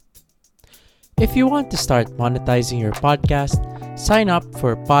If you want to start monetizing your podcast, sign up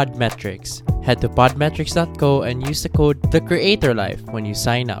for Podmetrics. Head to podmetrics.co and use the code TheCreatorLife when you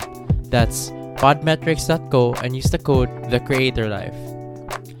sign up. That's podmetrics.co and use the code TheCreatorLife.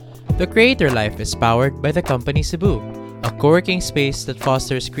 The Creator Life is powered by the company Cebu, a co-working space that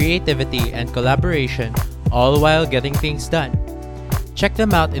fosters creativity and collaboration, all while getting things done. Check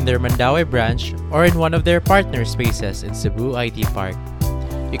them out in their Mandaue branch or in one of their partner spaces in Cebu IT Park.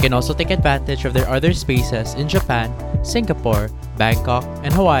 You can also take advantage of their other spaces in Japan, Singapore, Bangkok,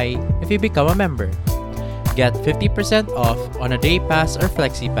 and Hawaii if you become a member. Get 50% off on a day pass or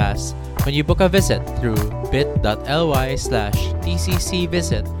flexi pass when you book a visit through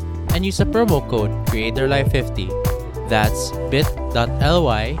bit.ly/tccvisit and use the promo code CreatorLife50. That's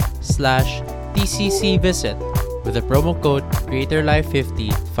bit.ly/tccvisit with the promo code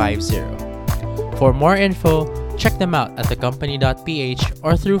CreatorLife50. For more info, check them out at thecompany.ph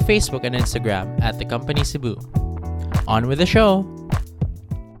or through Facebook and Instagram at The Company Cebu. On with the show!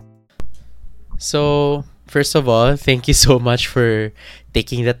 So, first of all, thank you so much for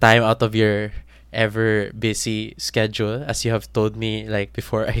taking the time out of your ever busy schedule, as you have told me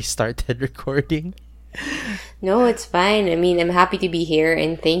before I started recording. No, it's fine. I mean, I'm happy to be here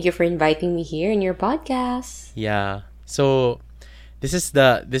and thank you for inviting me here in your podcast. Yeah. So, this is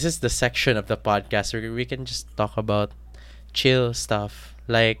the section of the podcast where we can just talk about chill stuff.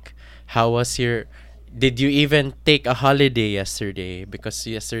 Like, how was did you even take a holiday yesterday? Because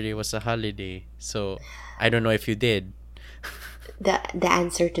yesterday was a holiday. So, I don't know if you did. The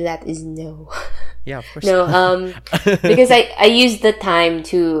answer to that is no. Yeah, of course. No, because I used the time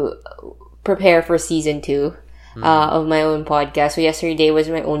to prepare for season 2 of my own podcast. So yesterday was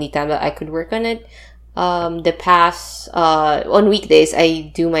my only time that I could work on it. The past on weekdays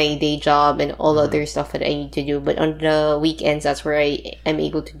I do my day job and all other stuff that I need to do, but on the weekends that's where I am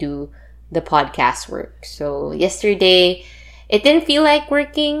able to do the podcast work. So yesterday it didn't feel like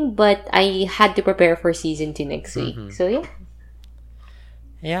working, but I had to prepare for season 2 next week. So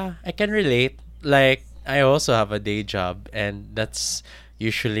yeah, I can relate. Like, I also have a day job, and that's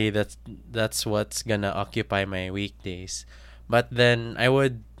what's gonna occupy my weekdays. But then I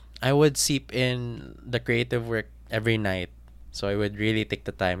would seep in the creative work every night. So I would really take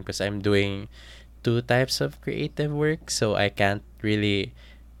the time because I'm doing 2 types of creative work, so I can't really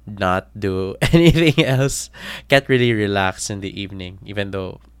not do anything else. Can't really relax in the evening, even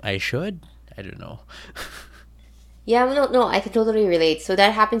though I should. I don't know. Yeah, no, I can totally relate. So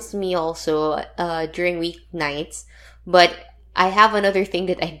that happens to me also during weeknights. But I have another thing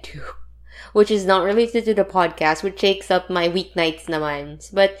that I do, which is not related to the podcast, which takes up my weeknights naman.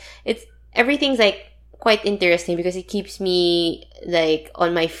 But everything's quite interesting because it keeps me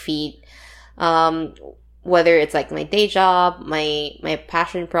on my feet. Whether it's my day job, my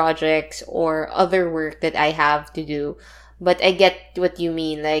passion projects, or other work that I have to do. But I get what you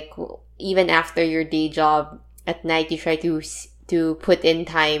mean. Even after your day job, at night you try to put in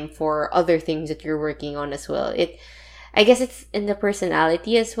time for other things that you're working on as well. I guess it's in the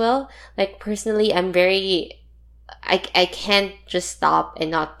personality as well. Personally, I'm I can't just stop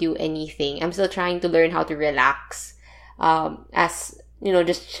and not do anything. I'm still trying to learn how to relax. As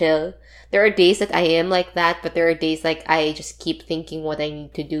just chill. There are days that I am like that, but there are days I just keep thinking what I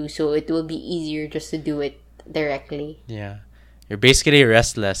need to do, so it will be easier just to do it directly. Yeah. You're basically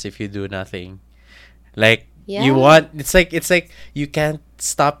restless if you do nothing. Yeah. It's like you can't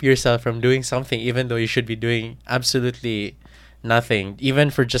stop yourself from doing something even though you should be doing absolutely nothing,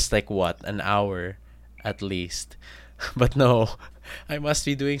 even for just an hour at least. But no, I must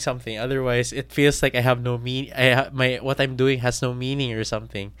be doing something, otherwise it feels like I have no what I'm doing has no meaning or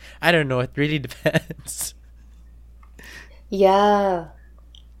something. I don't know, it really depends. Yeah.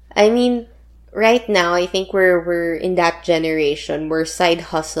 I mean, right now I think we're in that generation where side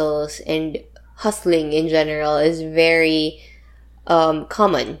hustles and hustling in general is very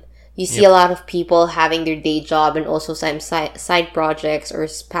common. You see a lot of people having their day job and also some side projects or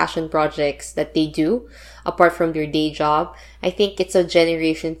passion projects that they do apart from their day job. I think it's a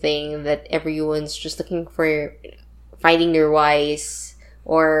generation thing that everyone's just looking for finding their whys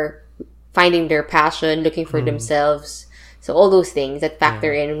or finding their passion, looking for themselves. So all those things that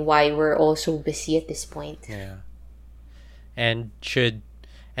factor in why we're all so busy at this point. Yeah. And should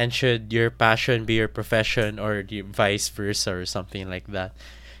your passion be your profession or vice versa or something like that?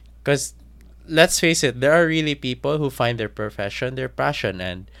 Because let's face it, there are really people who find their profession their passion,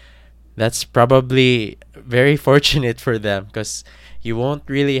 and that's probably very fortunate for them because you won't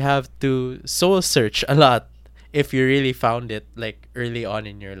really have to soul search a lot if you really found it early on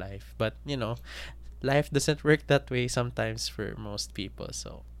in your life. But life doesn't work that way sometimes for most people.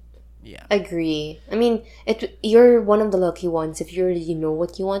 So Yeah. Agree. I mean, you're one of the lucky ones if you really know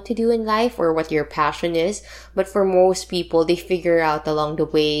what you want to do in life or what your passion is. But for most people, they figure out along the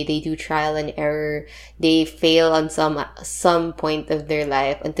way. They do trial and error. They fail on some point of their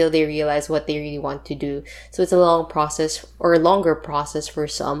life until they realize what they really want to do. So it's a long process or a longer process for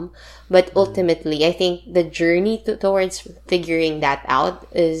some. But ultimately, I think the journey towards figuring that out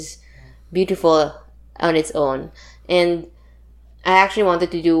is beautiful on its own. And I actually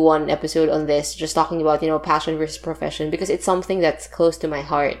wanted to do one episode on this, just talking about, passion versus profession, because it's something that's close to my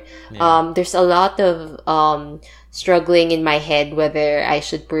heart. Yeah. There's a lot of struggling in my head whether I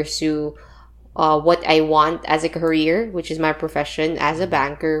should pursue what I want as a career, which is my profession as a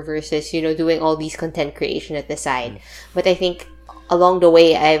banker, versus, doing all these content creation at the side. But I think along the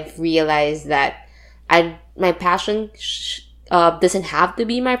way, I've realized that my passion doesn't have to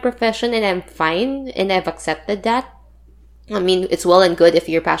be my profession, and I'm fine, and I've accepted that. I mean, it's well and good if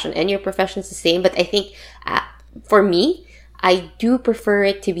your passion and your profession is the same, but I think for me, I do prefer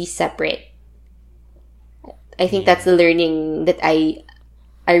it to be separate. I think that's the learning that I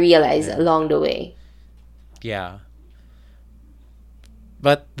realized along the way. Yeah.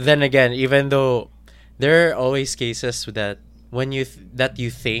 But then again, even though there are always cases that when that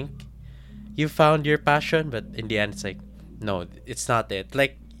you think you found your passion, but in the end it's like, no, it's not it.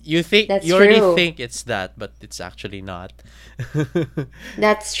 Like That's you already true. think it's that, but it's actually not.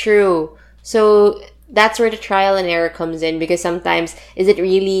 That's true. So that's where the trial and error comes in, because sometimes is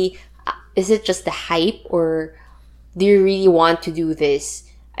it just the hype, or do you really want to do this?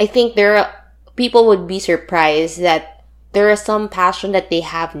 I think people would be surprised that there are some passion that they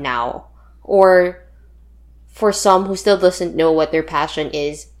have now, or for some who still doesn't know what their passion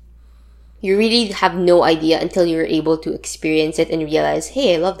is, you really have no idea until you're able to experience it and realize,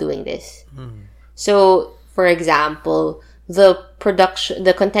 hey, I love doing this. So, for example, the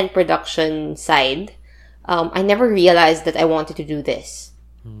content production side, I never realized that I wanted to do this.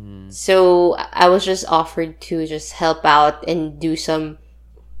 So I was just offered to just help out and do some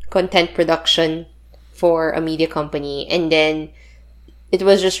content production for a media company, and then it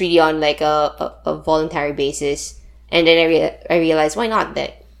was just really on like a voluntary basis. And then I realized, why not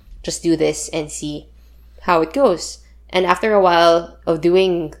that? Just do this and see how it goes. And after a while of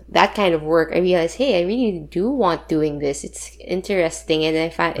doing that kind of work, I realized, hey, I really do want doing this. It's interesting, and I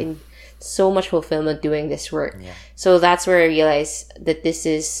find so much fulfillment doing this work. Yeah. So that's where I realized that this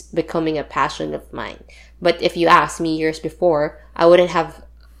is becoming a passion of mine. But if you asked me years before, I wouldn't have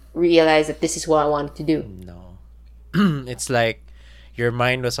realized that this is what I wanted to do. No. It's like your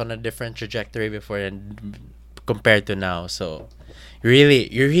mind was on a different trajectory before and compared to now. So you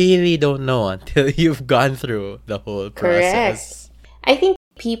really don't know until you've gone through the whole process. Correct. I think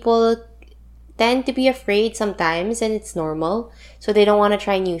people tend to be afraid sometimes, and it's normal. So they don't want to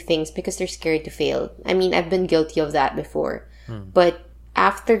try new things because they're scared to fail. I mean, I've been guilty of that before. But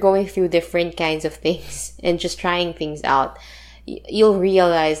after going through different kinds of things and just trying things out, you'll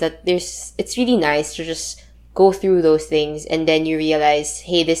realize that it's really nice to just go through those things, and then you realize,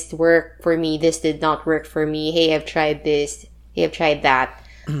 hey, this worked for me, this did not work for me, hey, I've tried this, hey, I've tried that,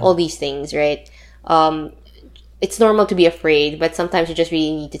 all these things, right? It's normal to be afraid, but sometimes you just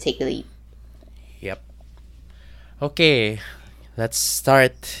really need to take the leap. Yep. Okay, let's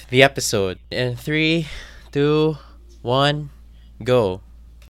start the episode. In 3, 2, 1, go.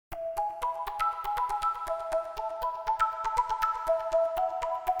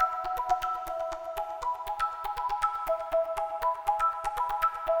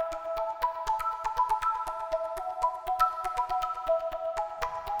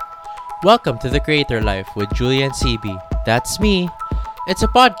 Welcome to The Creator Life with Julie and CB. That's me. It's a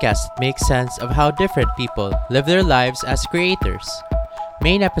podcast that makes sense of how different people live their lives as creators.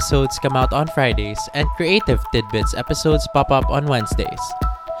 Main episodes come out on Fridays, and Creative Tidbits episodes pop up on Wednesdays.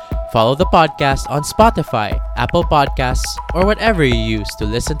 Follow the podcast on Spotify, Apple Podcasts, or whatever you use to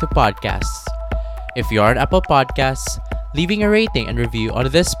listen to podcasts. If you are on Apple Podcasts, leaving a rating and review on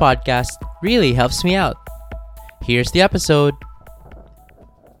this podcast really helps me out. Here's the episode.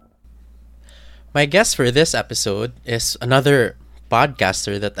 My guest for this episode is another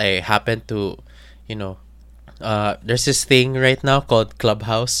podcaster that I happen to, there's this thing right now called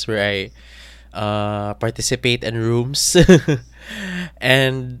Clubhouse where I participate in rooms.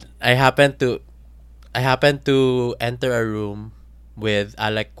 And I happen to enter a room with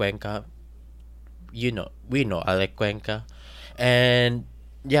Alec Cuenca. We know Alec Cuenca. And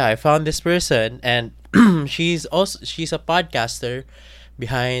yeah, I found this person, and she's a podcaster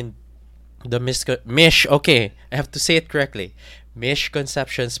behind the Mish, okay, I have to say it correctly,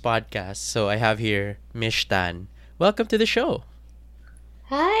 Mishconceptions podcast. So I have here Mish Tan. Welcome to the show.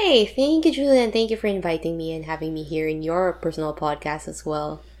 Hi, thank you, Julian. Thank you for inviting me and having me here in your personal podcast as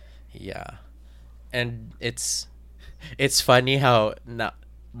well. Yeah. And it's funny how now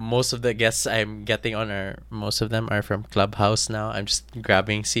most of the guests I'm getting on are most of them are from Clubhouse now. I'm just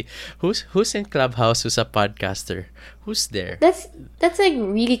grabbing see who's in Clubhouse who's a podcaster. Who's there? That's a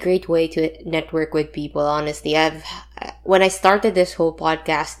really great way to network with people. Honestly, I've when I started this whole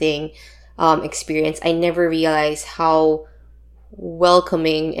podcasting experience, I never realized how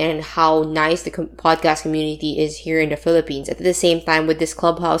welcoming and how nice the podcast community is here in the Philippines. At the same time, with this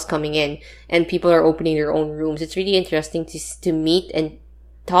Clubhouse coming in and people are opening their own rooms, it's really interesting to meet and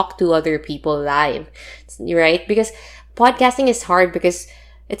talk to other people live, right? Because podcasting is hard because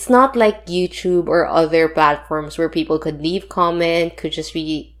it's not like YouTube or other platforms where people could leave comment, could just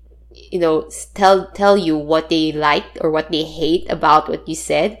really, tell you what they liked or what they hate about what you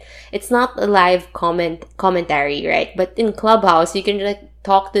said. It's not a live commentary, right? But in Clubhouse, you can like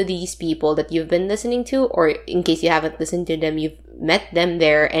talk to these people that you've been listening to, or in case you haven't listened to them, you've met them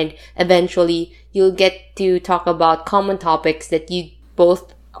there, and eventually you'll get to talk about common topics that you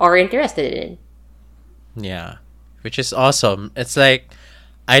both are interested in. Yeah. Which is awesome. It's like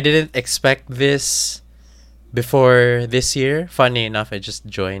I didn't expect this before this year. Funny enough, I just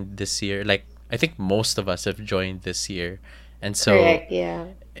joined this year. Like I think most of us have joined this year. And so Correct, yeah.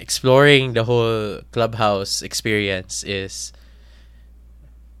 exploring the whole Clubhouse experience is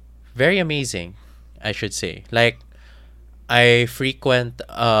very amazing, I should say. Like I frequent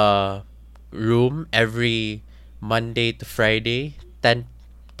a room every Monday to Friday, 10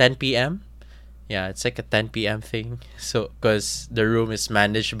 p.m. Yeah, it's like a 10 p.m. thing. So, because the room is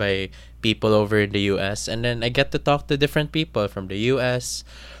managed by people over in the US. And then I get to talk to different people from the US,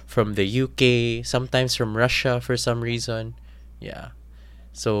 from the UK, sometimes from Russia for some reason. Yeah.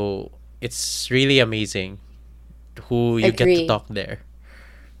 So, it's really amazing who you get to Agree. talk there.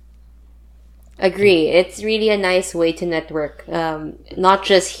 Agree. It's really a nice way to network, not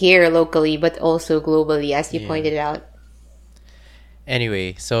just here locally, but also globally, as you Yeah. pointed out.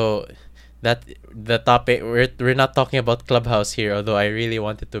 Anyway, so that the topic we're not talking about Clubhouse here, although I really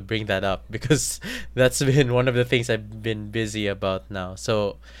wanted to bring that up because that's been one of the things I've been busy about now.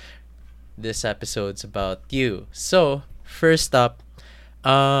 So this episode's about you. So first up,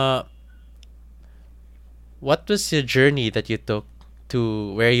 uh what was your journey that you took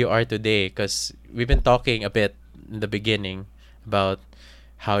to where you are today? Because we've been talking a bit in the beginning about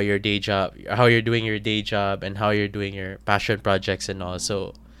how you're doing your day job and how you're doing your passion projects and all.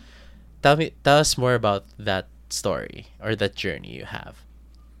 So tell us more about that story or that journey you have.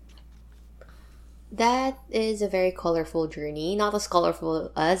 That is a very colorful journey. Not as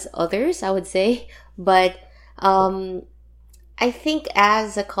colorful as others, I would say. But um, I think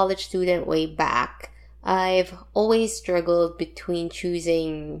as a college student way back, I've always struggled between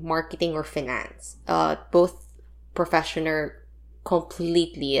choosing marketing or finance. Both profession are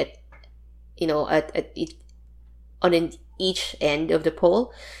completely at on each end of the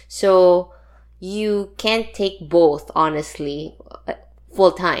pole. So you can't take both, honestly,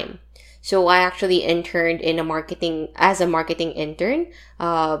 full time. So I actually interned in a marketing as a marketing intern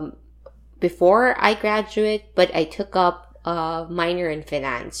before I graduate, but I took up a minor in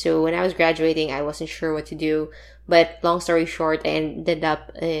finance. So when I was graduating, I wasn't sure what to do. But long story short, I ended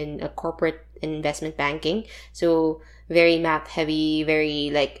up in a corporate investment banking. So very math heavy,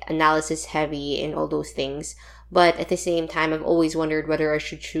 very like analysis heavy and all those things. But at the same time, I've always wondered whether I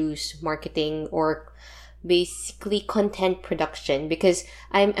should choose marketing or basically content production, because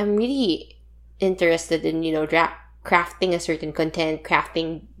I'm really interested in, crafting a certain content,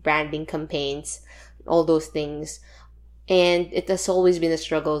 crafting branding campaigns, all those things. And it has always been a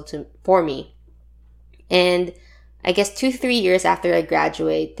struggle for me. And I guess 2 3 years after I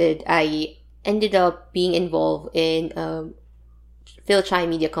graduated, I ended up being involved in a Phil Chai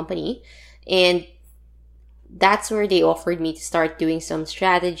media company. And that's where they offered me to start doing some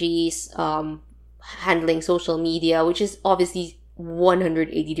strategies, handling social media, which is obviously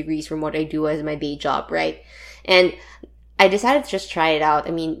 180 degrees from what I do as my day job, right? And I decided to just try it out.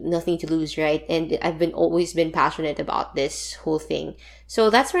 I mean, nothing to lose, right? And I've always been passionate about this whole thing. So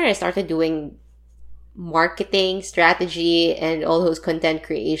that's where I started doing marketing, strategy, and all those content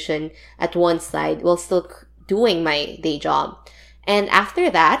creation at one side while still doing my day job. And after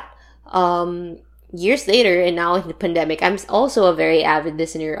that, years later, and now in the pandemic, I'm also a very avid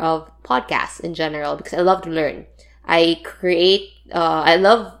listener of podcasts in general because I love to learn. I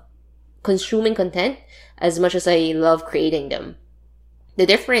love consuming content as much as I love creating them. The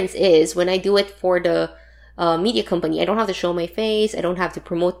difference is when I do it for the media company, I don't have to show my face. I don't have to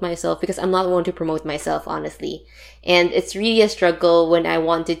promote myself because I'm not one to promote myself, honestly. And it's really a struggle when I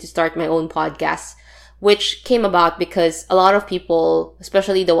wanted to start my own podcast, which came about because a lot of people,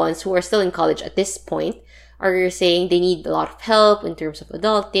 especially the ones who are still in college at this point, are saying they need a lot of help in terms of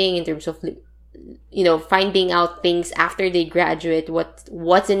adulting, in terms of, finding out things after they graduate,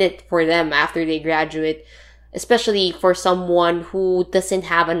 what's in it for them after they graduate, especially for someone who doesn't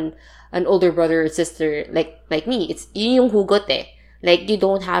have an older brother or sister like me. It's yun yung hugot eh. Like, you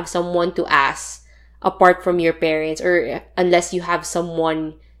don't have someone to ask apart from your parents, or unless you have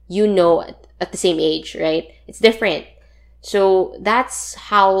someone at the same age, right? It's different. So that's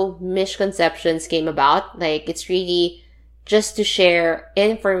how Misconceptions came about. Like, it's really just to share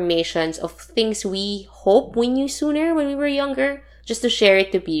informations of things we hope we knew sooner when we were younger, just to share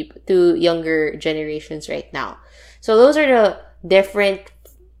it to younger generations right now. So those are the different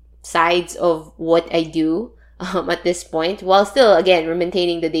sides of what I do at this point, while still, again,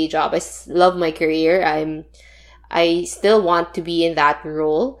 maintaining the day job. I love my career. I still want to be in that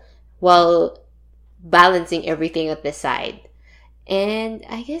role while balancing everything at the side. And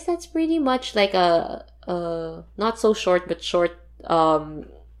I guess that's pretty much like a not so short but short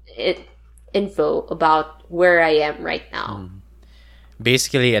info about where I am right now.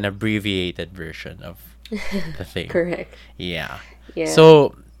 Basically an abbreviated version of the thing. Correct. Yeah. Yeah.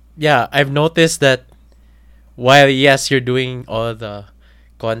 So, yeah, I've noticed that while, yes, you're doing all the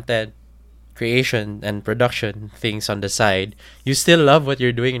content creation and production things on the side, you still love what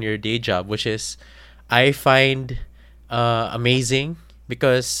you're doing in your day job, which is, I find amazing,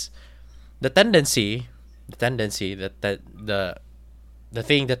 because the tendency that the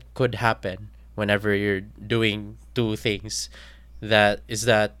thing that could happen whenever you're doing two things, that is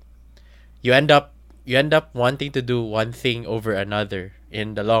that you end up wanting to do one thing over another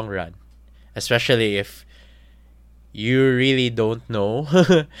in the long run, especially if you really don't know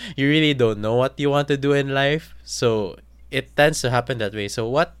what you want to do in life. So it tends to happen that way. So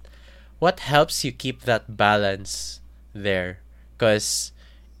what helps you keep that balance there? Because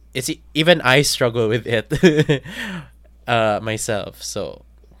even I struggle with it myself. So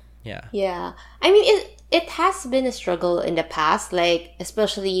yeah. Yeah. I mean, it has been a struggle in the past, like,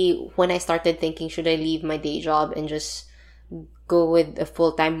 especially when I started thinking, should I leave my day job and just go with a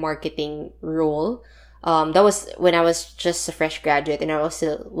full-time marketing role? That was when I was just a fresh graduate and I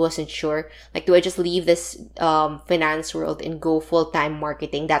wasn't sure. Like, do I just leave this finance world and go full-time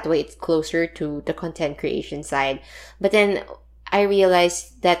marketing? That way it's closer to the content creation side. But then I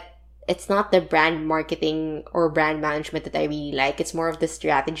realized that it's not the brand marketing or brand management that I really like. It's more of the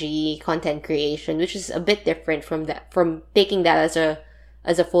strategy, content creation, which is a bit different from taking that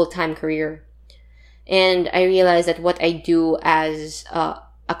as a full-time career. And I realized that what I do as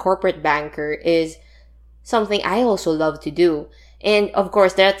a corporate banker is something I also love to do. And of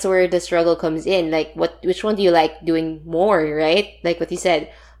course, that's where the struggle comes in. Like, which one do you like doing more, right? Like what you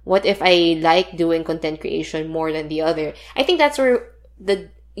said, what if I like doing content creation more than the other? I think that's where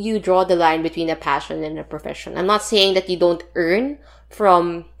you draw the line between a passion and a profession. I'm not saying that you don't earn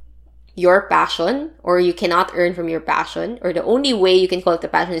from your passion, or you cannot earn from your passion, or the only way you can call it a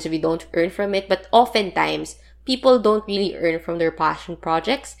passion is if you don't earn from it. But oftentimes, people don't really earn from their passion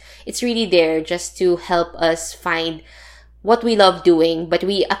projects. It's really there just to help us find what we love doing, but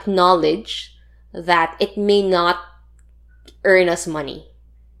we acknowledge that it may not earn us money.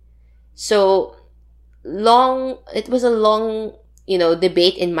 So it was a long,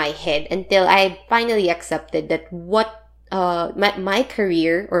 debate in my head until I finally accepted that what my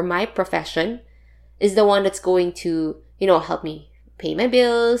career or my profession is the one that's going to, help me pay my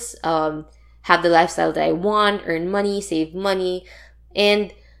bills, have the lifestyle that I want, earn money, save money.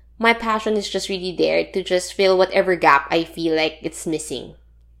 And my passion is just really there to just fill whatever gap I feel like it's missing,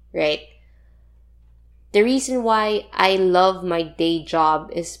 right? The reason why I love my day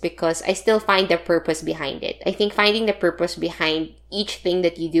job is because I still find the purpose behind it. I think finding the purpose behind each thing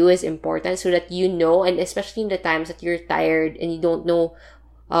that you do is important, so that and especially in the times that you're tired and you don't know,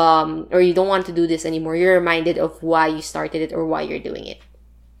 or you don't want to do this anymore, you're reminded of why you started it or why you're doing it.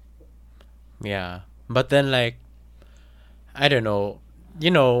 Yeah. But then, like, I don't know,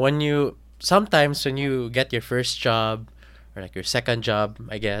 sometimes when you get your first job, or like your second job,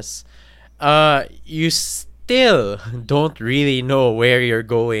 I guess, you still don't really know where you're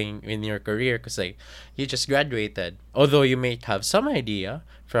going in your career, because like you just graduated. Although you may have some idea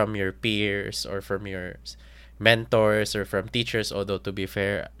from your peers or from your mentors or from teachers, although to be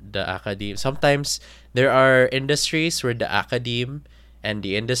fair, the academe, sometimes there are industries where the academe and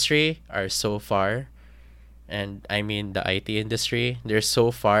the industry are so far, and I mean the IT industry, they're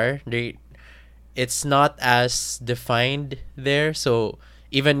so far. it's not as defined there. So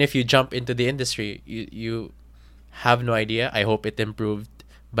even if you jump into the industry, you have no idea. I hope it improved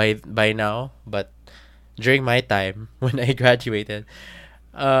by now, but during my time when I graduated,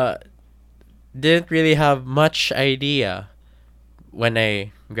 uh, didn't really have much idea when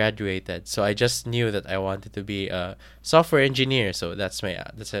I graduated. So I just knew that I wanted to be a software engineer. So that's my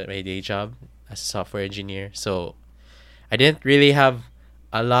day job as a software engineer. So I didn't really have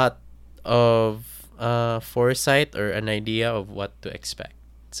a lot of foresight or an idea of what to expect.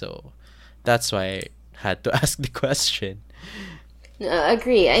 So that's why I had to ask the question.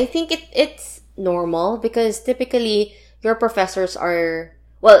 Agree. I think it's normal because typically your professors are,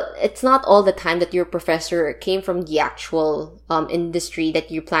 well, it's not all the time that your professor came from the actual industry that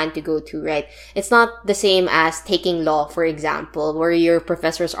you plan to go to, right? It's not the same as taking law, for example, where your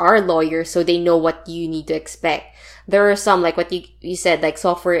professors are lawyers, so they know what you need to expect. There are some, like what you said, like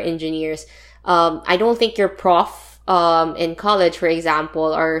software engineers. I don't think your prof in college, for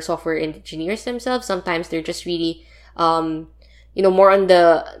example, are software engineers themselves. Sometimes they're just really more on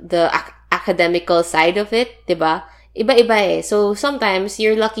the academical side of it, diba? Iba-iba eh. So sometimes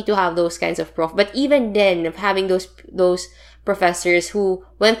you're lucky to have those kinds of prof. But even then, of having those professors who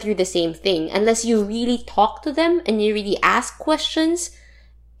went through the same thing, unless you really talk to them and you really ask questions,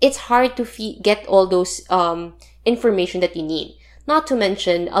 it's hard to get all those information that you need. Not to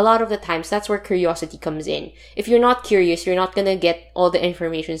mention, a lot of the times, that's where curiosity comes in. If you're not curious, you're not gonna get all the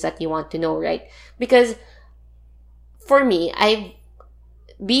information that you want to know, right? Because for me,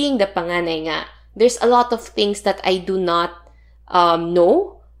 being the panganay nga, there's a lot of things that I do not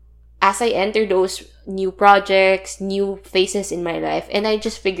know as I enter those new projects, new phases in my life, and I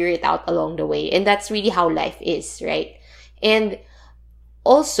just figure it out along the way. And that's really how life is, right? And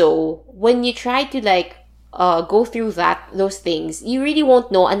also, when you try to go through those things, you really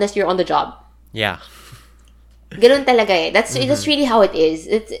won't know unless you're on the job. Yeah. Ganun talaga eh. That's really how it is.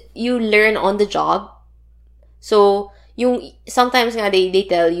 You learn on the job. So, sometimes nga they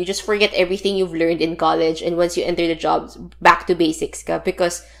tell you, just forget everything you've learned in college, and once you enter the jobs, back to basics ka,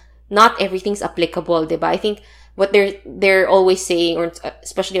 because not everything's applicable, diba? I think what they're always saying, or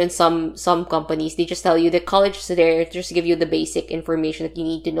especially in some companies, they just tell you that college is there just to give you the basic information that you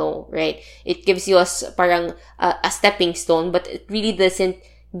need to know, right? It gives you parang a stepping stone, but it really doesn't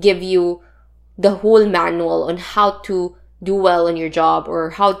give you the whole manual on how to do well on your job or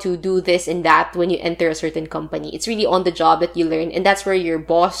how to do this and that when you enter a certain company. It's really on the job that you learn, and that's where your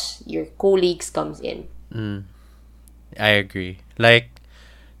boss, your colleagues comes in. I agree.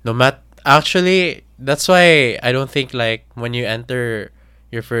 Actually, that's why I don't think when you enter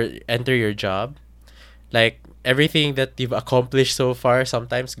your job, everything that you've accomplished so far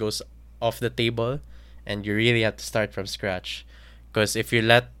sometimes goes off the table, and you really have to start from scratch. Because if you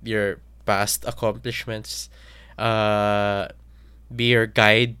let your past accomplishments be your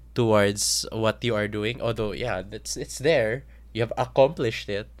guide towards what you are doing, although it's there, you have accomplished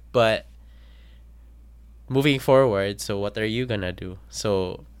it, but moving forward, so what are you gonna do?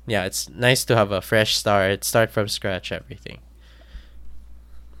 So it's nice to have a fresh start from scratch, everything.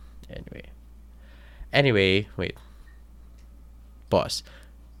 Anyway, wait, pause.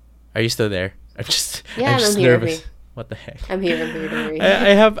 Are you still there? I'm just here, nervous. What the heck? I'm here, don't worry.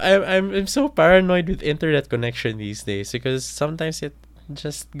 I'm so paranoid with internet connection these days because sometimes it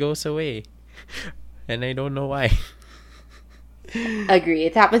just goes away. And I don't know why. Agree.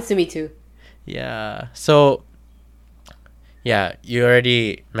 It happens to me too. Yeah. So, you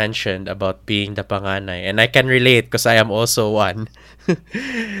already mentioned about being the panganay, and I can relate because I am also one.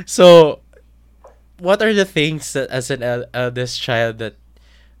 So, what are the things that as an eldest child that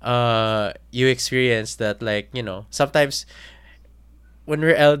you experience that sometimes when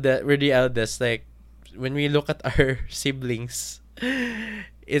we're the eldest, when we look at our siblings,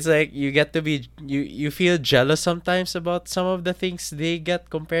 it's you get to be you feel jealous sometimes about some of the things they get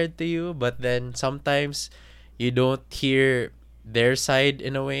compared to you, but then sometimes you don't hear their side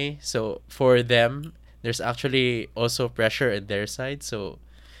in a way. So for them, there's actually also pressure in their side. So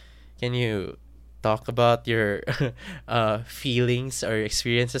can you talk about your feelings or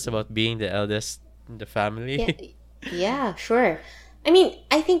experiences about being the eldest in the family? Yeah, sure. I mean,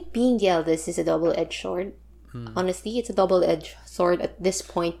 I think being the eldest is a double-edged sword. Honestly, it's a double-edged sword at this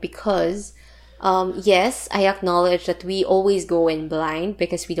point because, yes, I acknowledge that we always go in blind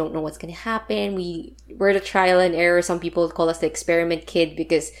because we don't know what's going to happen. We're the trial and error. Some people call us the experiment kid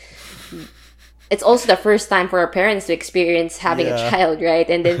because it's also the first time for our parents to experience having a child, right?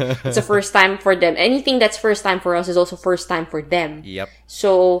 And then it's the first time for them. Anything that's first time for us is also first time for them. Yep.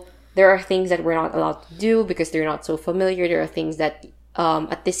 So there are things that we're not allowed to do because they're not so familiar. There are things that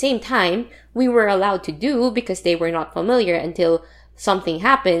at the same time, we were allowed to do because they were not familiar until something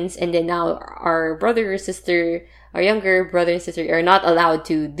happens, and then now our brother or sister, our younger brother and sister, are not allowed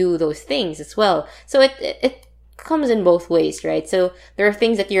to do those things as well. So it comes in both ways, right? So there are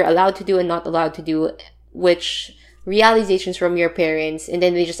things that you're allowed to do and not allowed to do, which realizations from your parents, and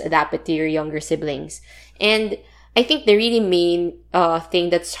then they just adapt it to your younger siblings. And I think the really main thing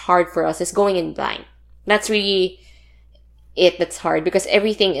that's hard for us is going in blind. That's really it that's hard, because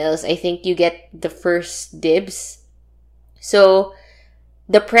everything else, I think you get the first dibs. So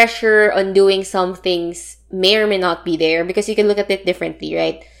the pressure on doing some things may or may not be there, because you can look at it differently,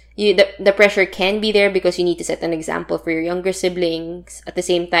 right? The pressure can be there because you need to set an example for your younger siblings. At the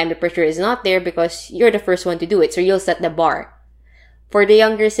same time, the pressure is not there because you're the first one to do it, so you'll set the bar. For the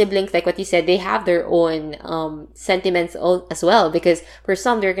younger siblings, like what you said, they have their own sentiments as well, because for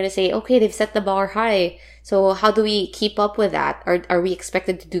some, they're gonna say, okay, they've set the bar high, so how do we keep up with that? Are we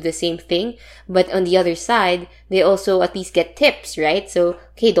expected to do the same thing? But on the other side, they also at least get tips, right? So,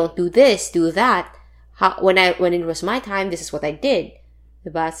 okay, don't do this, do that. When it was my time, this is what I did.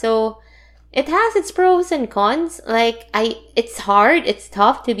 Diba? So, it has its pros and cons. It's hard, it's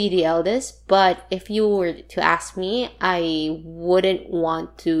tough to be the eldest, but if you were to ask me, I wouldn't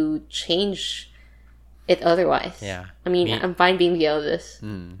want to change it otherwise. Yeah. I mean, I'm fine being the eldest.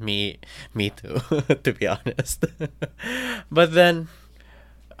 Me too, to be honest. But then,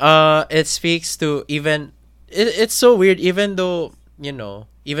 it speaks to it's so weird, even though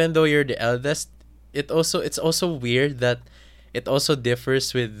you're the eldest, it's also weird that it also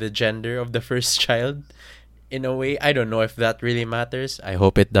differs with the gender of the first child in a way. I don't know if that really matters. I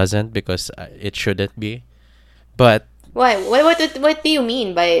hope it doesn't, because it shouldn't be. But why? What do you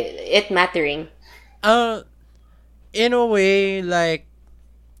mean by it mattering? In a way, like,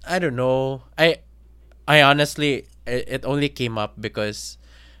 I don't know. I honestly, it only came up because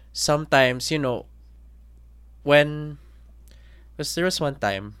sometimes, when, because there was one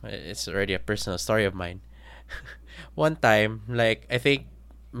time, it's already a personal story of mine. One time, like, I think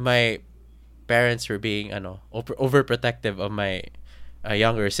my parents were being overprotective of my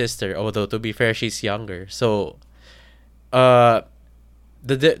younger sister, although to be fair, she's younger. So the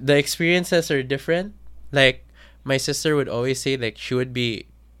experiences are different. Like, my sister would always say, like, she would be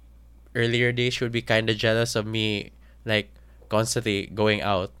earlier days, she would be kind of jealous of me, like, constantly going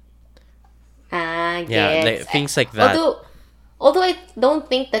out. Yeah, like, things like that. Although I don't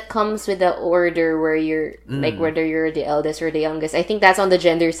think that comes with the order where you're, like, whether you're the eldest or the youngest. I think that's on the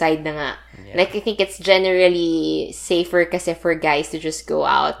gender side na nga. Yeah. Like, I think it's generally safer kasi for guys to just go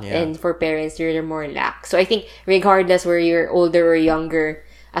out, and for parents, they're more lax. So I think regardless where you're older or younger,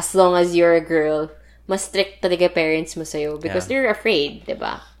 as long as you're a girl, mas strict talaga parents mo sa'yo because they're afraid,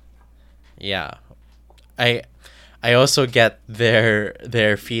 diba? Yeah. I also get their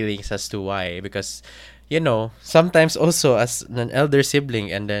feelings as to why, because sometimes also as an elder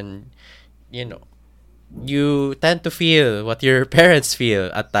sibling, and then you tend to feel what your parents feel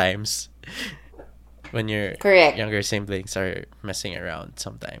at times when your younger siblings are messing around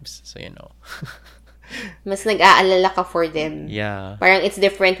sometimes. So mas nag-aalala ka for them. Yeah. Parang it's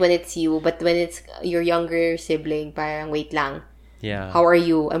different when it's you, but when it's your younger sibling, parang wait lang. Yeah. How are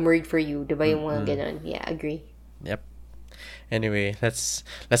you? I'm worried for you. Diba yung mga ganun? Yeah, agree. Yep. Anyway, let's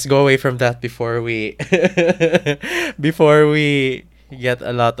go away from that before we get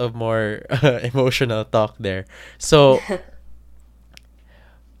a lot of more emotional talk there. So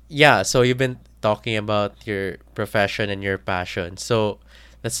so you've been talking about your profession and your passion. So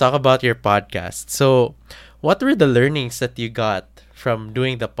let's talk about your podcast. So what were the learnings that you got from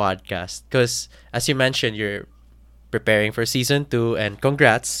doing the podcast? Because as you mentioned, you're preparing for season 2, and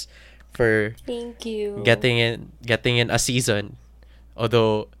congrats for thank you getting in a season.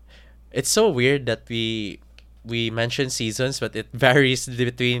 Although it's so weird that we mention seasons, but it varies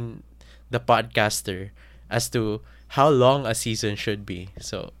between the podcaster as to how long a season should be.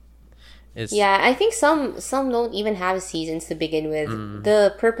 So it's I think some don't even have seasons to begin with.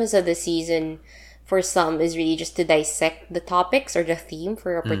 The purpose of the season for some is really just to dissect the topics or the theme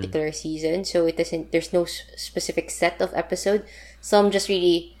for a particular season. So there's no specific set of episodes.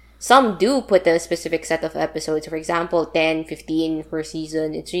 Some do put a specific set of episodes. For example, 10, 15 per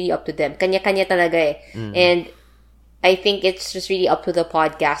season. It's really up to them. Kanya-kanya talaga eh. And I think it's just really up to the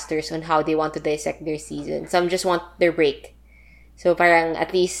podcasters on how they want to dissect their season. Some just want their break. So parang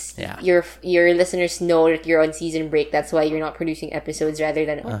at least your listeners know that you're on season break. That's why you're not producing episodes, rather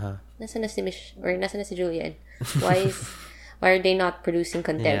than nasa na si Mish or nasa na si Julian. Why are they not producing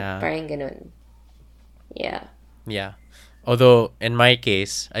content? Parang ganun. Yeah. Although in my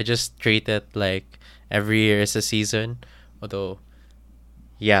case, I just treat it like every year is a season. Although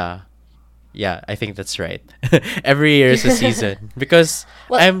Yeah. Yeah, I think that's right. Every year is a season because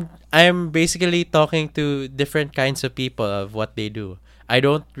Well, I'm basically talking to different kinds of people of what they do. I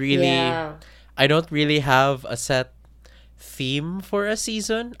don't really yeah, I don't really have a set theme for a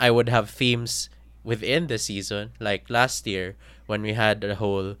season. I would have themes within the season. Like last year when we had the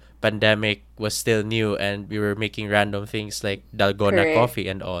whole pandemic was still new and we were making random things like dalgona correct. coffee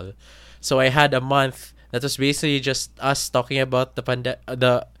and all. So I had a month that was basically just us talking about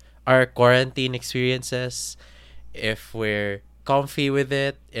the our quarantine experiences, if we're comfy with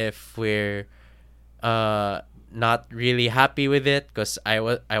it, if we're not really happy with it, because I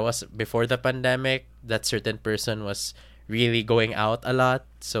was before the pandemic, that certain person was really going out a lot,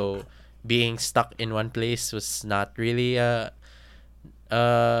 so being stuck in one place was not really a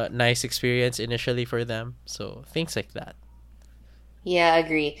nice experience initially for them, so things like that. Yeah, I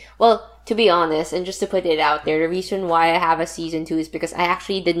agree. Well, to be honest, and just to put it out there, the reason why I have a season two is because I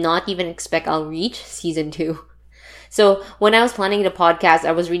actually did not even expect I'll reach season two. So when I was planning the podcast,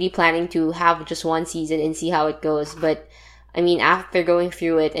 I was really planning to have just one season and see how it goes. But I mean, after going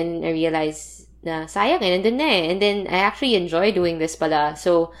through it, and I realized na sayang eh, nandun na eh. And then I actually enjoy doing this pala.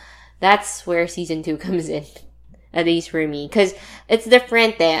 So that's where season two comes in. At least for me. Because it's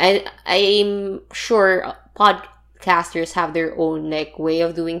different eh. I'm sure podcasters have their own like way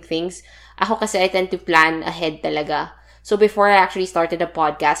of doing things. Ako kasi I tend to plan ahead talaga. So before I actually started a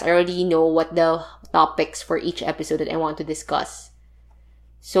podcast, I already know what the topics for each episode that I want to discuss.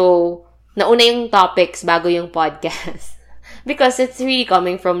 So, nauna yung topics bago yung podcast. Because it's really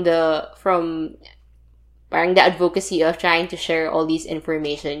coming from parang the advocacy of trying to share all these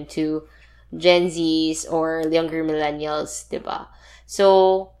information to Gen Zs or younger millennials, diba?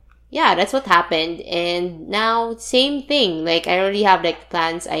 So, yeah, that's what happened. And now, same thing. Like, I already have like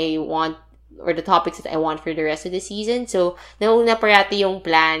plans I want or the topics that I want for the rest of the season. So, nauna parati yung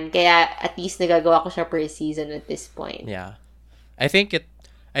plan. Kaya at least nagagawa ko siya per season at this point. Yeah, I think it.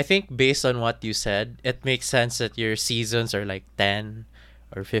 I think based on what you said, it makes sense that your seasons are like 10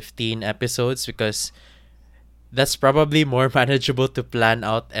 or 15 episodes because that's probably more manageable to plan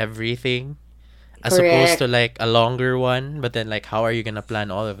out everything as opposed to Correct. like a longer one. But then, like, how are you gonna plan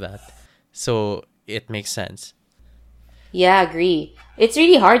all of that? So it makes sense. Yeah, agree. It's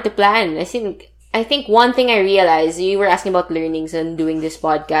really hard to plan. I think one thing I realized, you were asking about learnings and doing this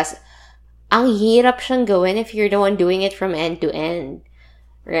podcast. Ang hirap siyang gawin if you're the one doing it from end to end.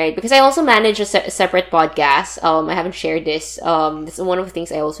 Right? Because I also manage a separate podcast. I haven't shared this. This is one of the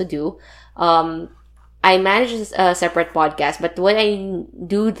things I also do. I manage a separate podcast, but what I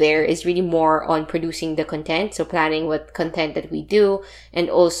do there is really more on producing the content. So planning what content that we do and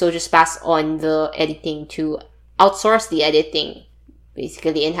also just pass on the editing to outsource the editing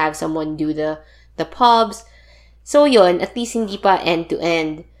basically and have someone do the pubs. So yun, at least hindi pa end to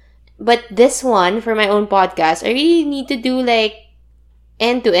end. But this one, for my own podcast, I really need to do like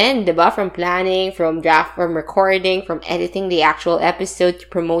end to end, diba? From planning, from draft, from recording, from editing the actual episode to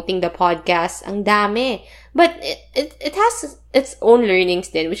promoting the podcast. Ang dami. But it has its own learnings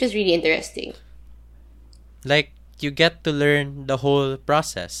then, which is really interesting. Like, you get to learn the whole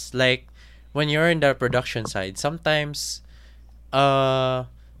process. Like, when you're in the production side, sometimes uh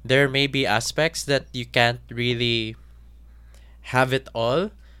there may be aspects that you can't really have it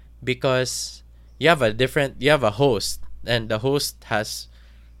all because you have a host, and the host has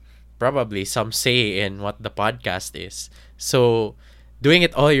probably some say in what the podcast is. So doing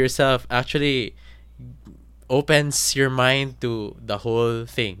it all yourself actually opens your mind to the whole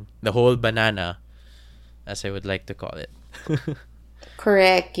thing, the whole banana, as I would like to call it.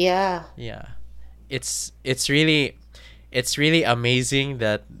 Correct, yeah. Yeah. It's really amazing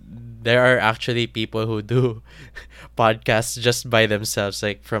that there are actually people who do podcasts just by themselves,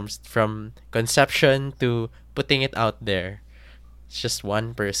 like from conception to putting it out there. It's just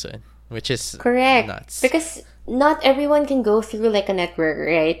one person, which is Correct. nuts. Because not everyone can go through like a network,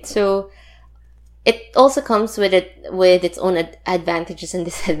 right? So it also comes with its own advantages and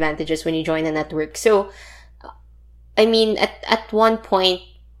disadvantages when you join a network. So I mean, at one point,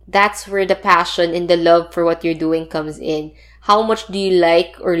 that's where the passion and the love for what you're doing comes in. How much do you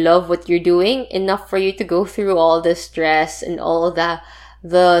like or love what you're doing? Enough for you to go through all the stress and all the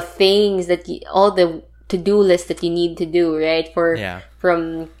things all the to-do list that you need to do, right? Yeah.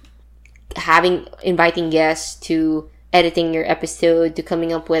 From inviting guests to editing your episode to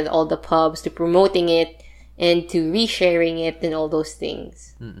coming up with all the pubs to promoting it and to resharing it and all those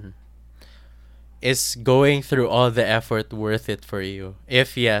things. Mm-mm. Is going through all the effort worth it for you?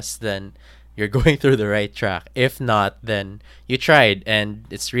 If yes, then you're going through the right track. If not, then you tried and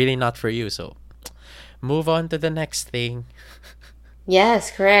it's really not for you. So move on to the next thing.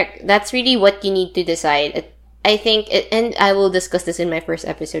 Yes, correct. That's really what you need to decide. I think, and I will discuss this in my first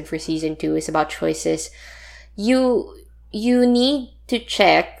episode for season 2, is about choices. You you need to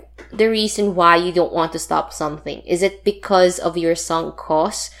check the reason why you don't want to stop something. Is it because of your sunk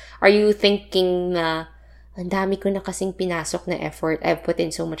cost? Are you thinking na ang dami ko na kasing pinasok na effort. I've put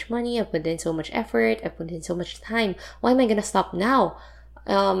in so much money, I've put in so much effort, I've put in so much time. Why am I gonna stop now?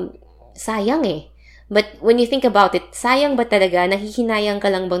 Sayang eh. But when you think about it, sayang ba talaga? Nahihinayang ka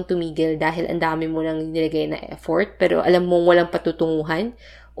lang bang tumigil dahil ang dami mo lang nilagay na effort pero alam mong walang patutunguhan?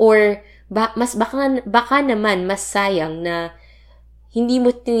 Or baka naman mas sayang na hindi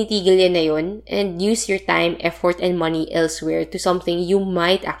mo tinitigil yan na yun and use your time, effort, and money elsewhere to something you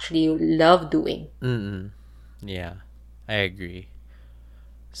might actually love doing. Yeah, I agree.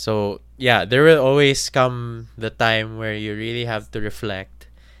 So, yeah, there will always come the time where you really have to reflect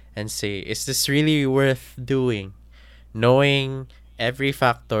and say, is this really worth doing? Knowing every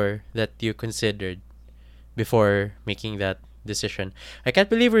factor that you considered before making that decision. I can't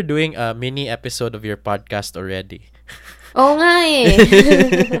believe we're doing a mini episode of your podcast already. Oo nga eh.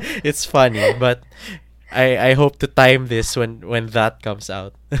 It's funny, but I hope to time this when that comes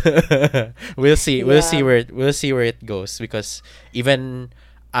out. We'll see. We'll see where it goes, because even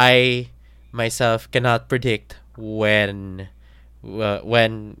I myself cannot predict when if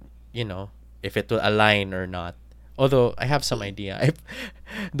it will align or not. Although I have some idea.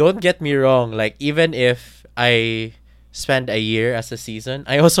 Don't get me wrong, like even if I spend a year as a season,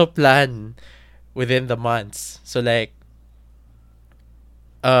 I also plan within the months. So like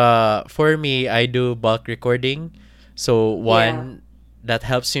for me, I do bulk recording. So one, that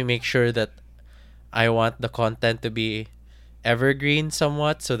helps me make sure that I want the content to be evergreen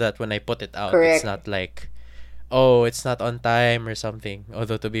somewhat, so that when I put it out, it's not like, oh, it's not on time or something.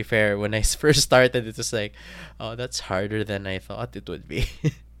 Although to be fair, when I first started, it was like, oh, that's harder than I thought it would be.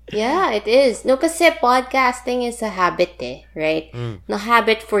 Yeah, it is. No, kasi podcasting is a habit right? No,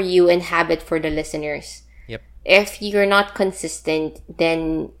 habit for you and habit for the listeners. Yep. If you're not consistent,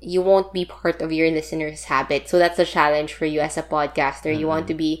 then you won't be part of your listeners' habit. So that's a challenge for you as a podcaster. You want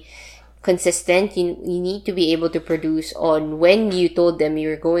to be consistent. You need to be able to produce on when you told them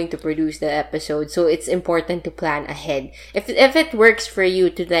you're going to produce the episode. So it's important to plan ahead. If it works for you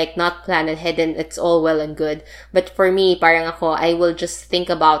to like not plan ahead, then it's all well and good. But for me, parang ako, I will just think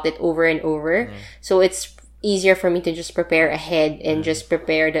about it over and over. So it's easier for me to just prepare ahead and just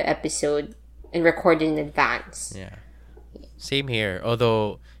prepare the episode and record in advance. Yeah. Same here.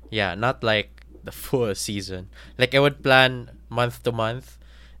 Although, yeah, not like the full season. Like I would plan month to month.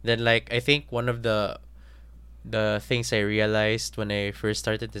 Then like I think one of the things I realized when I first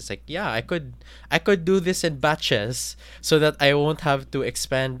started is like, yeah, I could do this in batches so that I won't have to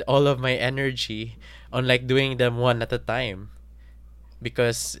expend all of my energy on like doing them one at a time,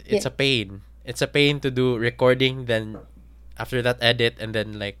 because it's a pain. It's a pain to do recording, then after that edit, and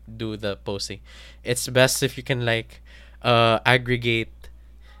then like do the posting. It's best if you can like aggregate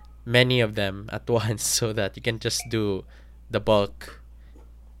many of them at once so that you can just do the bulk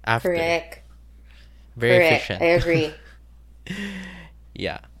after. Correct. Very efficient. I agree.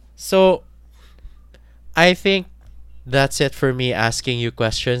 Yeah. So I think that's it for me asking you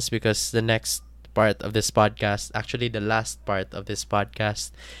questions, because the next part of this podcast, actually the last part of this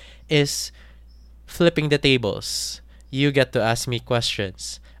podcast, is flipping the tables. You get to ask me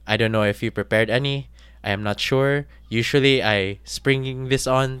questions. I don't know if you prepared any. I am not sure. Usually I spring this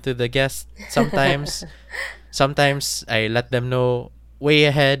on to the guest sometimes. Sometimes I let them know way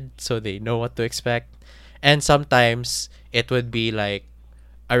ahead so they know what to expect. And sometimes it would be like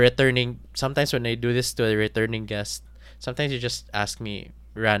sometimes when I do this to a returning guest, sometimes you just ask me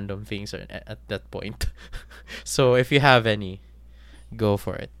random things at that point. So if you have any, go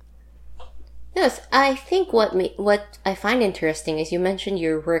for it. Yes, I think what I find interesting is you mentioned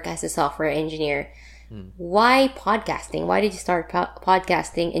your work as a software engineer. Why podcasting? Why did you start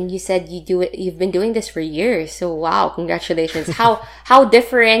podcasting? And you said you've been doing this for years. So wow, congratulations. How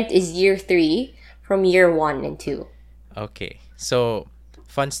different is year 3 from year 1 and 2? Okay. So,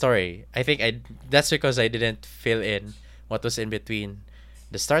 fun story. I think that's because I didn't fill in what was in between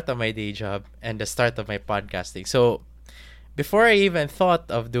the start of my day job and the start of my podcasting. So, before I even thought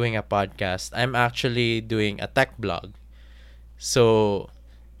of doing a podcast, I'm actually doing a tech blog. So,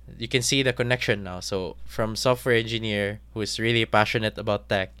 you can see the connection now. So from software engineer who is really passionate about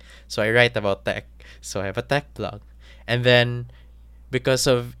tech, so I write about tech. So I have a tech blog. And then because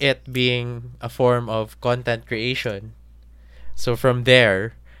of it being a form of content creation, so from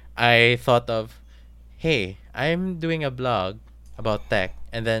there I thought of, hey, I'm doing a blog about tech,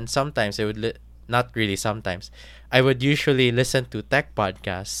 and then sometimes I would not really sometimes. I would usually listen to tech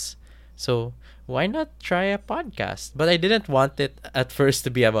podcasts. So why not try a podcast? But I didn't want it at first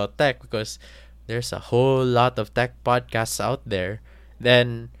to be about tech because there's a whole lot of tech podcasts out there.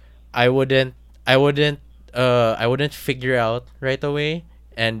 Then I wouldn't I wouldn't I wouldn't figure out right away,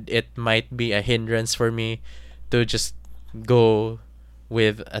 and it might be a hindrance for me to just go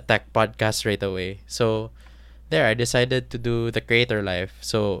with a tech podcast right away. So there, I decided to do the creator life.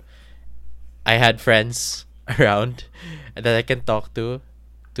 So I had friends around that I can talk to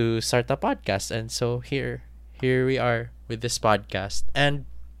start a podcast, and so here we are with this podcast. And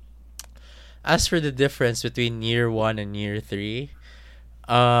as for the difference between year 1 and year 3,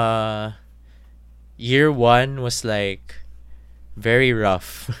 uh year 1 was like very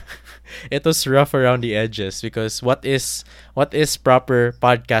rough. It was rough around the edges because what is proper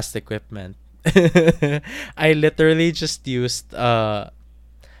podcast equipment? I literally just used a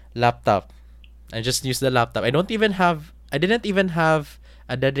laptop. I just used the laptop. I didn't even have a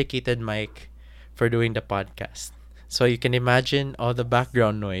dedicated mic for doing the podcast. So you can imagine all the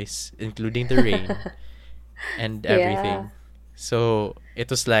background noise, including the rain and Yeah. everything. So it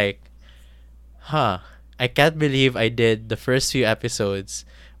was like, huh, I can't believe I did the first few episodes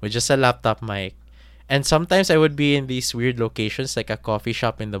with just a laptop mic. And sometimes I would be in these weird locations like a coffee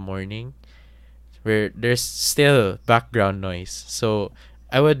shop in the morning where there's still background noise. So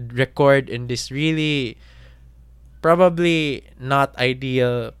I would record in this really probably not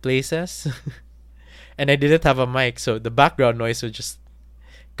ideal places. And I didn't have a mic, so the background noise would just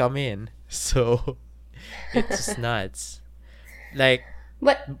come in. So it's just nuts. Like,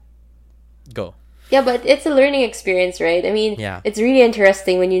 But go. yeah, but it's a learning experience, right? I mean, Yeah. it's really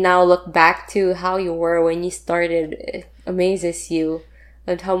interesting when you now look back to how you were when you started. It amazes you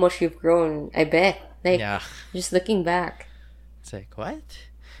and how much you've grown, I bet. Like, Yeah. just looking back. It's like, what?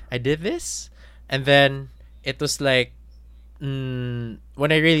 I did this? And then it was like, when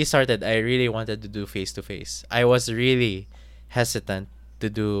I really started, I really wanted to do face to face. I was really hesitant to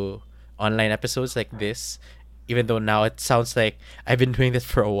do online episodes like this, even though now it sounds like I've been doing this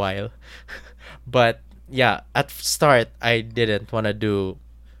for a while. But yeah, at start, I didn't want to do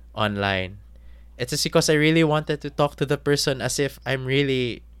online. It's just because I really wanted to talk to the person as if I'm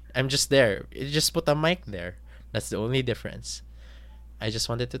just there. You just put a mic there. That's the only difference. I just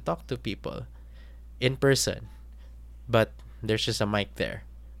wanted to talk to people in person, but there's just a mic there.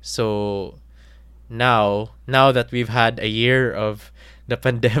 So now that we've had a year of the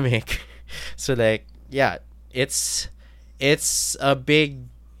pandemic, so like yeah, it's it's a big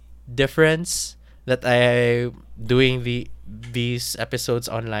difference that I doing these episodes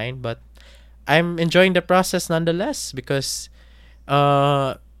online, but I'm enjoying the process nonetheless because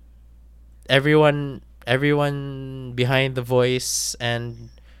uh everyone behind the voice and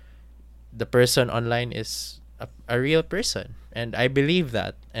the person online is a real person, and I believe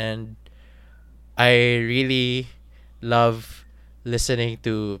that, and I really love listening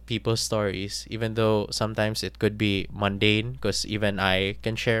to people's stories, even though sometimes it could be mundane because even I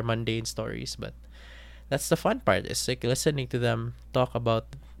can share mundane stories, but that's the fun part. It's like listening to them talk about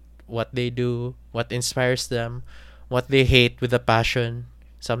what they do, what inspires them, what they hate with a passion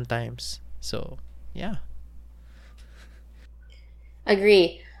sometimes. So, yeah.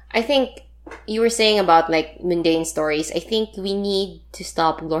 Agree. I think you were saying about like mundane stories. I think we need to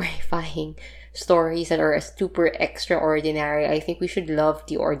stop glorifying stories that are super extraordinary. I think we should love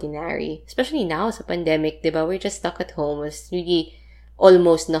the ordinary, especially now as a pandemic, diba? We're just stuck at home. It's really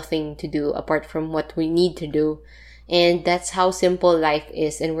almost nothing to do apart from what we need to do. And that's how simple life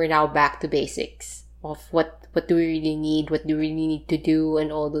is. And we're now back to basics of what do we really need, what do we really need to do,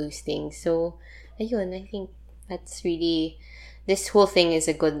 and all those things. So, ayun, I think that's really, this whole thing is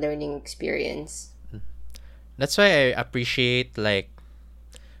a good learning experience. That's why I appreciate like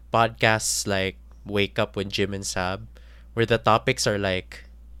podcasts like Wake Up with Jim and Sab, where the topics are like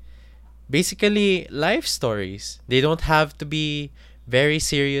basically life stories. They don't have to be very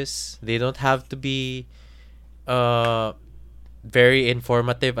serious. They don't have to be uh very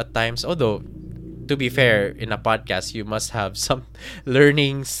informative at times. Although to be fair, in a podcast you must have some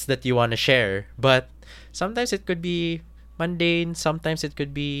learnings that you want to share. But sometimes it could be mundane, sometimes it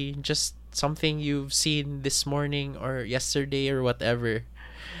could be just something you've seen this morning or yesterday or whatever.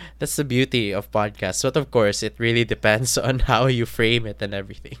 That's the beauty of podcasts. But of course, it really depends on how you frame it and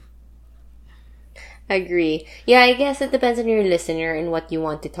everything. Agree. Yeah, I guess it depends on your listener and what you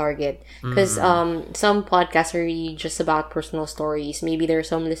want to target. Because some podcasts are really just about personal stories. Maybe there are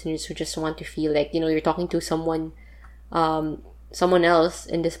some listeners who just want to feel like, you're talking to someone someone else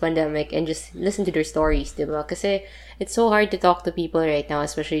in this pandemic and just listen to their stories, diba? Kasi it's so hard to talk to people right now,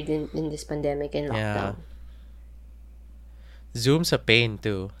 especially in this pandemic and Yeah. lockdown. Zoom's a pain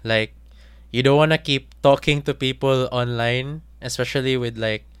too. Like, you don't want to keep talking to people online, especially with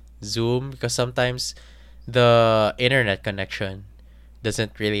like Zoom, because sometimes the internet connection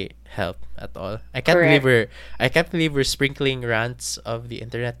doesn't really help at all. Correct. I can't believe we're sprinkling rants of the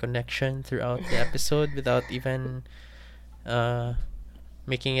internet connection throughout the episode without even uh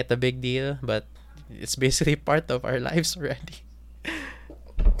making it a big deal, but it's basically part of our lives already.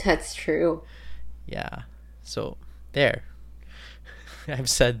 That's true. Yeah. So, there. I've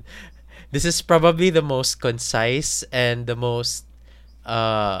said this is probably the most concise and the most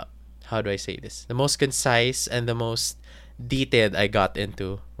how do I say this? The most concise and the most detailed I got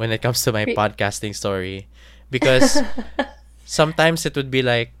into when it comes to my Pre- podcasting story, because sometimes it would be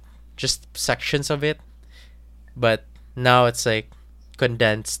like just sections of it, but now it's like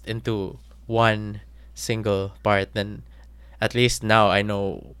condensed into one single part. Then at least now I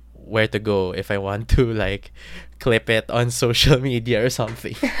know where to go if I want to like clip it on social media or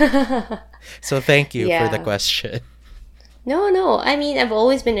something. So thank you for the Yeah. question. No, no. I mean, I've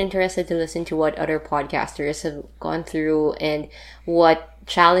always been interested to listen to what other podcasters have gone through and what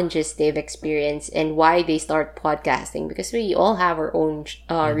challenges they've experienced and why they start podcasting, because we all have our own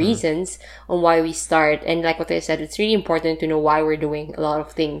reasons on why we start. And like what I said, it's really important to know why we're doing a lot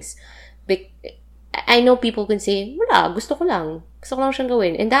of things. Bec- I know people can say, wala, gusto ko lang. Gusto ko lang siyang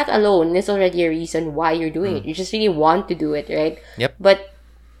gawin. And that alone is already a reason why you're doing it. You just really want to do it, right? Yep. But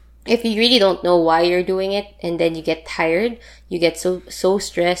if you really don't know why you're doing it and then you get tired, you get so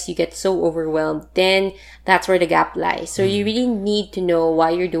stressed, you get so overwhelmed, then that's where the gap lies. So you really need to know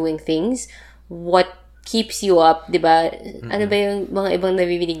why you're doing things, what keeps you up, 'di ba? Ano ba yung mga ibang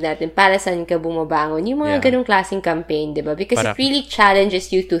nabibinig natin? Para saan ka bumabangon? Yung mga Yeah. ganung klaseng campaign, 'di ba? Because Para- it really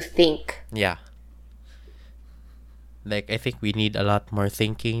challenges you to think. Yeah. Like, I think we need a lot more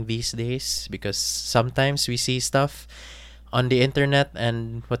thinking these days, because sometimes we see stuff on the internet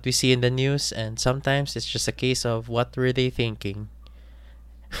and what we see in the news, and sometimes it's just a case of what were they thinking.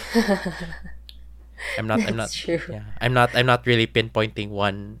 I'm not That's true. yeah. I'm not really pinpointing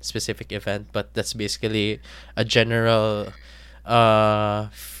one specific event, but that's basically a general Yeah,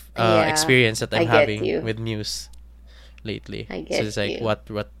 experience that I I'm get having you. with news lately. I So get it's like, you. what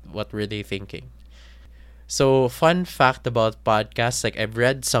were they thinking? So, fun fact about podcasts, like, I've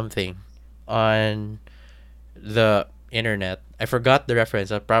read something on the internet. I forgot the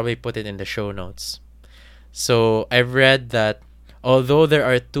reference. I'll probably put it in the show notes. So, I've read that although there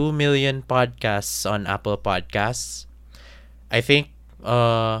are 2 million podcasts on Apple Podcasts, I think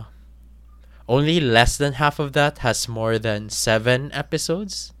only less than half of that has more than 7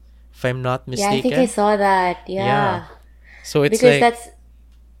 episodes, if I'm not Yeah, I think mistaken. I saw that. Yeah. Yeah. So it's Because like that's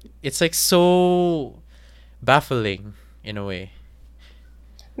it's like so baffling in a way.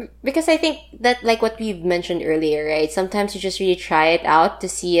 Because I think that, like what we've mentioned earlier, right? Sometimes you just really try it out to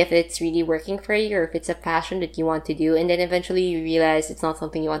see if it's really working for you or if it's a passion that you want to do. And then eventually you realize it's not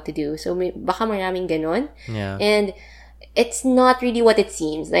something you want to do. So baka maraming ganon. Yeah. And it's not really what it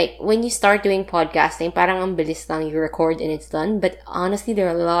seems. Like, when you start doing podcasting, parang ang bilis lang, you record and it's done. But honestly, there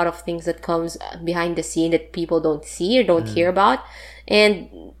are a lot of things that comes behind the scene that people don't see or don't hear about. And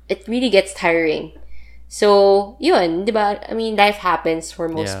it really gets tiring. So, yun, di ba? I mean, life happens for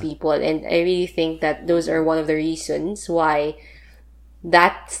most Yeah. people. And I really think that those are one of the reasons why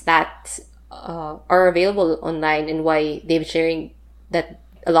that stats are available online and why they're sharing that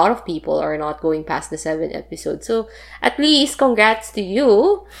a lot of people are not going past the 7 episodes. So, at least, congrats to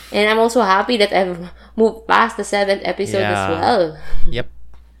you. And I'm also happy that I've moved past the 7th episode as Yeah. well. Yep.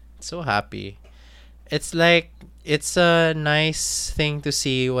 So happy. It's like, it's a nice thing to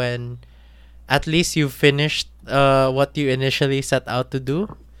see when at least you finished what you initially set out to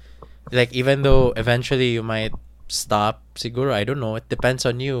do. Like, even though eventually you might stop, siguro, I don't know, it depends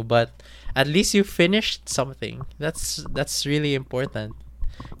on you, but at least you finished something. That's really important.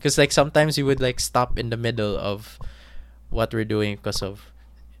 Because like sometimes you would like stop in the middle of what we're doing because of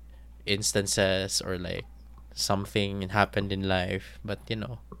instances or like something happened in life, but like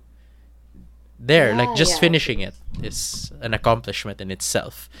just Yeah. finishing it is an accomplishment in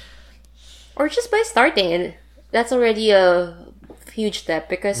itself. Or just by starting, and that's already a huge step,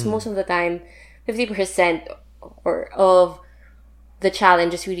 because most of the time 50% or of the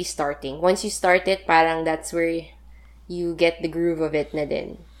challenge is really starting. Once you start it, parang that's where you get the groove of it na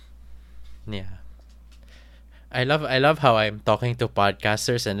din. Yeah. I love how I'm talking to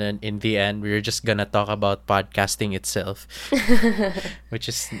podcasters and then in the end we're just gonna talk about podcasting itself. which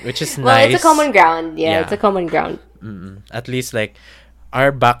is Well, nice. it's a common ground. Yeah, Yeah. it's a common ground. At least like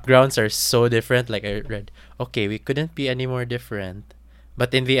our backgrounds are so different. Like I read, okay, we couldn't be any more different.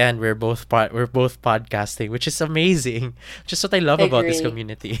 But in the end, we're both podcasting, which is amazing. Just what I love about this Agree.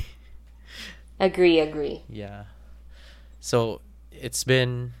 community. Agree. Yeah. So it's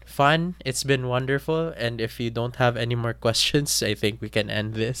been fun. It's been wonderful. And if you don't have any more questions, I think we can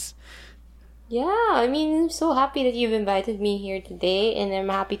end this. Yeah, I mean, I'm so happy that you've invited me here today, and I'm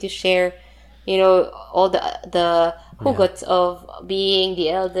happy to share, all the Yeah. hugots of being the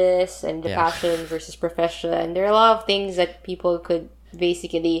eldest and the Yeah. passion versus profession. There are a lot of things that people could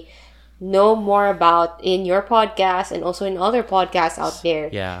basically know more about in your podcast and also in other podcasts out there.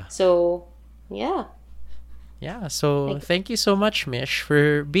 Yeah. So, yeah. Yeah. So Like, thank you so much, Mish,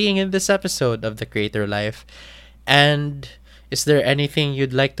 for being in this episode of The Creator Life. And is there anything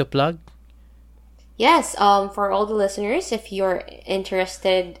you'd like to plug? yes, for all the listeners, if you're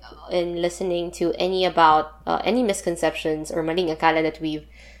interested in listening to any misconceptions or maling akala that we've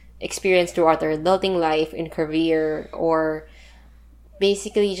experienced throughout our adulting life and career, or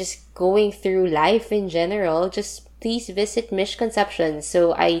basically just going through life in general, just please visit Mishconceptions.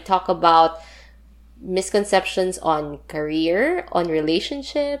 So I talk about misconceptions on career, on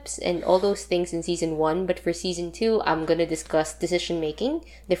relationships, and all those things in season 1. But for season 2, I'm going to discuss decision making,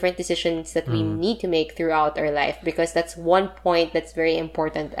 different decisions that we need to make throughout our life, because that's one point that's very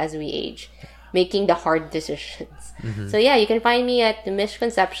important as we age, making the hard decisions. So yeah, you can find me at the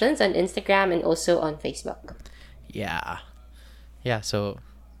Misconceptions on Instagram and also on Facebook. Yeah. Yeah. So,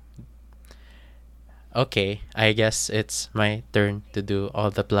 okay. I guess it's my turn to do all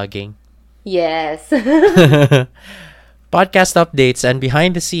the plugging. Yes. Podcast updates and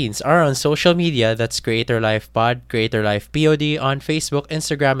behind the scenes are on social media. That's Creator Life Pod, Creator Life POD on Facebook,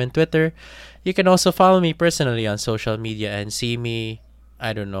 Instagram, and Twitter. You can also follow me personally on social media and see me,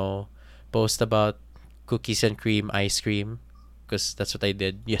 I don't know, post about cookies and cream ice cream, because that's what I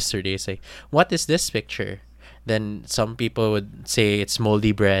did yesterday. Say, what is this picture? Then some people would say it's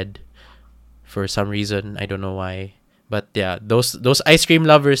moldy bread for some reason. I don't know why. But yeah, those ice cream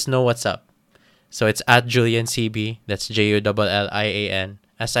lovers know what's up. So it's at Julian CB. That's JulianSibi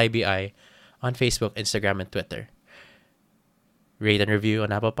on Facebook, Instagram, and Twitter. Rate and review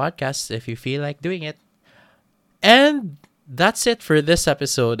on Apple Podcasts if you feel like doing it. And that's it for this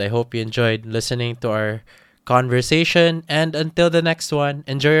episode. I hope you enjoyed listening to our conversation. And until the next one,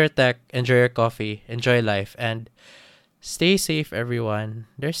 enjoy your tech, enjoy your coffee, enjoy life, and stay safe, everyone.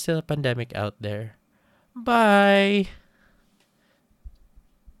 There's still a pandemic out there. Bye.